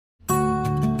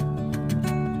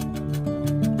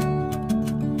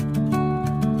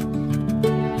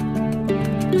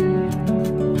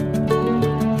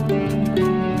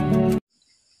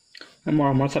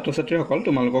মৰমৰ ছাত্ৰ-ছাত্ৰীসকল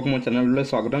তোমালোকক মোৰ চেনেললৈ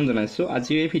স্বাগতম জনাইছো।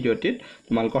 আজি এই ভিডিঅ'টিত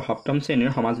তোমালোকৰ সপ্তম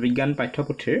শ্ৰেণীৰ সমাজ বিজ্ঞান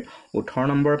পাঠ্যপুথিৰ 18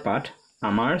 নম্বৰ পাঠ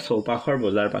আমাৰ চৌপাশৰ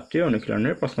বজাৰ পাত্ৰীৰ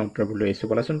অনুশীলনীৰ প্ৰশ্ন উত্তৰবোৰ লৈ আহিছো।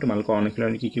 বলাচোন তোমালোকৰ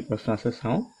অনুশীলনী কি কি প্ৰশ্ন আছে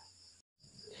চাওঁ।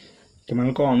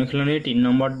 তোমালোকৰ অনুশীলনীৰ 3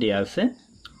 নম্বৰত দিয়া আছে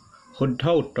শুদ্ধ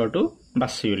উত্তৰটো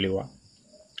বাছি উলিওৱা।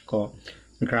 ক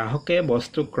গ্ৰাহকে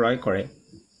বস্তু ক্ৰয় কৰে।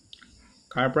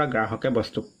 কাৰ পৰা গ্ৰাহকে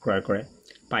বস্তু ক্ৰয় কৰে?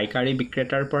 পাইকাৰী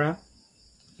বিক্ৰেতাৰ পৰা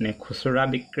নে খুচুৰা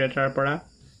বিক্ৰেতাৰ পৰা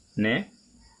নে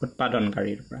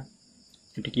উৎপাদনকাৰীৰ পৰা?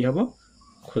 এটো কি হ'ব?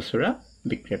 খুচুৰা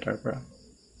বিক্ৰেতাৰ পৰা।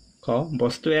 ক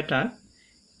বস্তু এটা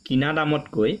কিনা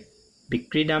দামতকৈ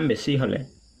বিক্ৰী দাম বেছি হলে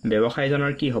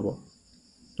ব্যৱসায়ীজনৰ কি হ'ব?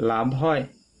 লাভ হয়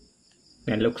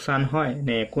নে লোকসান হয়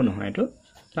নে একো নহয়? এটো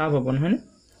লাভ হ'ব নহয় নে?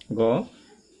 গ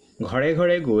ঘৰে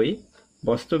ঘৰে গৈ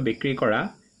বস্তু বিক্ৰী কৰা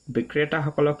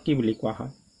বিক্ৰেতাসকলক কি বুলি কোৱা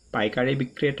হয়? পাইকাৰী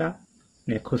বিক্ৰেতা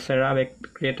নে খুচুৰা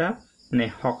বিক্ৰেতা নে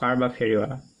হকাৰ বা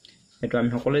ফেৰিৱালা? এটো আমি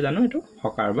সকলোৱে জানো, এটো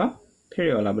হকাৰ বা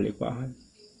ফেৰিৱালা বুলি কোৱা হয়।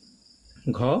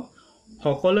 ঘ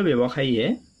সকলো ব্যৱসায়ীয়ে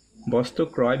বস্তু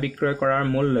ক্ৰয় বিক্ৰয় কৰাৰ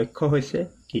মূল লক্ষ্য হৈছে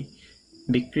কি?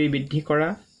 বিক্ৰী বৃদ্ধি কৰা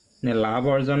নে লাভ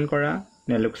অৰ্জন কৰা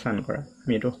নে লোকসান কৰা?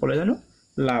 আমি এটো সকলোৱে জানো,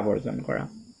 লাভ অৰ্জন কৰা।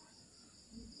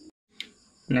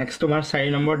 নেক্সট তোমাৰ 4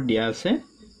 নম্বৰত দিয়া আছে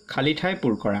খালি ঠাই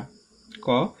পূৰ কৰা। ক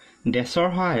দেশৰ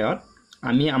সহায়ত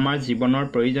আমি আমাৰ জীৱনৰ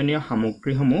প্ৰয়োজনীয়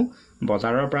সামগ্ৰীসমূহ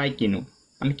বজাৰৰ পৰাই কিনো।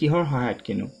 আমি কিহৰ সহায়ত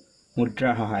কিনো?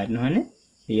 মুদ্ৰাৰ সহায়ত নহয় নে?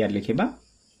 ইয়াত লিখিবা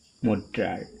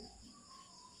মুদ্ৰাৰ।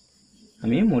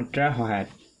 আমি মুদ্ৰাৰ সহায়ত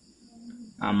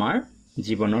আমাৰ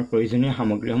জীৱনৰ প্ৰয়োজনীয়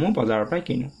সামগ্ৰীসমূহ বজাৰৰ পৰাই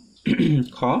কিনো।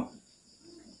 খ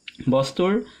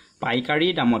বস্তুৰ পাইকাৰী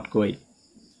দামতকৈ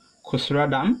খুচুৰা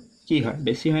দাম কি হয়?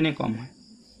 বেছি হয় নে কম হয়?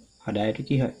 সদায়টো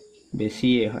কি হয়?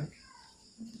 বেছিয়ে হয়।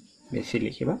 বেছি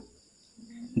লিখিবা।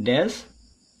 ডেছ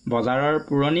বজাৰৰ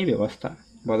পুৰণি ব্যৱস্থা।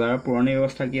 বজাৰৰ পুৰণি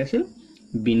ব্যৱস্থা কি আছিল?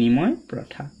 বিনিময়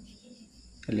প্ৰথা।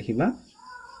 লিখিবা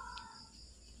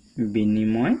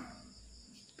বিনিময়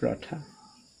প্ৰথা।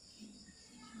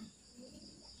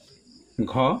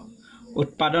 ঘ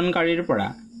উৎপাদনকাৰীৰ পৰা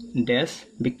ডেছ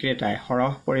বিক্ৰেতাই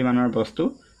সৰহ পৰিমাণৰ বস্তু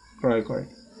ক্ৰয় কৰে।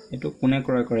 এটো কোনে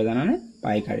ক্ৰয় কৰে জানানে?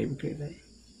 পাইকাৰী বিক্ৰেতাই।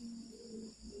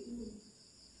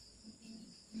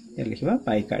 লিখিবা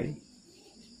পাইকাৰী।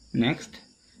 নেক্সট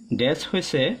ডেছ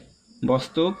হৈছে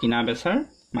বস্তু কিনা বেচাৰ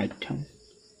মাধ্যম।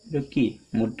 এটো কি?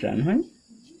 মুদ্ৰা নহয়?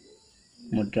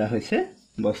 মুদ্ৰা হৈছে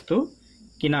বস্তু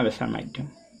কিনা বেচাৰ মাধ্যম।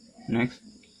 নেক্সট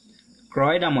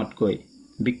ক্ৰয় দামতকৈ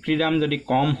বিক্ৰী দাম যদি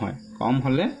কম হয়, কম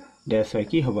হলে ডেছ হয়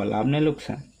কি হ'ব? লাভ নে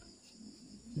লোকসান?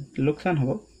 লোকসান হ'ব।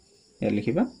 ইয়াত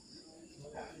লিখিবা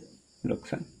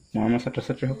লোকসান। মৰমৰ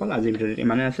ছাত্ৰ-ছাত্ৰীসকল আজি ভিডিঅ'টো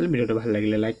ইমানে আছিল। ভিডিঅ'টো ভাল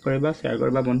লাগিলে লাইক কৰিবা, শ্বেয়াৰ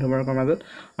কৰিবা বন্ধুবৰ্গৰ মাজত,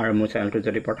 আৰু মোৰ চেনেলটো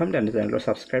যদি প্ৰথম তেন্তে চেনেলটো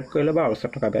ছাবস্ক্ৰাইব কৰি ল'বা আৰু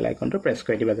ওচৰত থকা বেল আইকনটো প্ৰেছ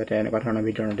কৰি দিবা যাতে এনেকুৱা ধৰণৰ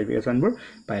ভিডিঅ'ৰ নটিফিকেশ্যনবোৰ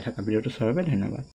পাই থাকা। ভিডিঅ'টো চোৱাৰ বাবে ধন্যবাদ।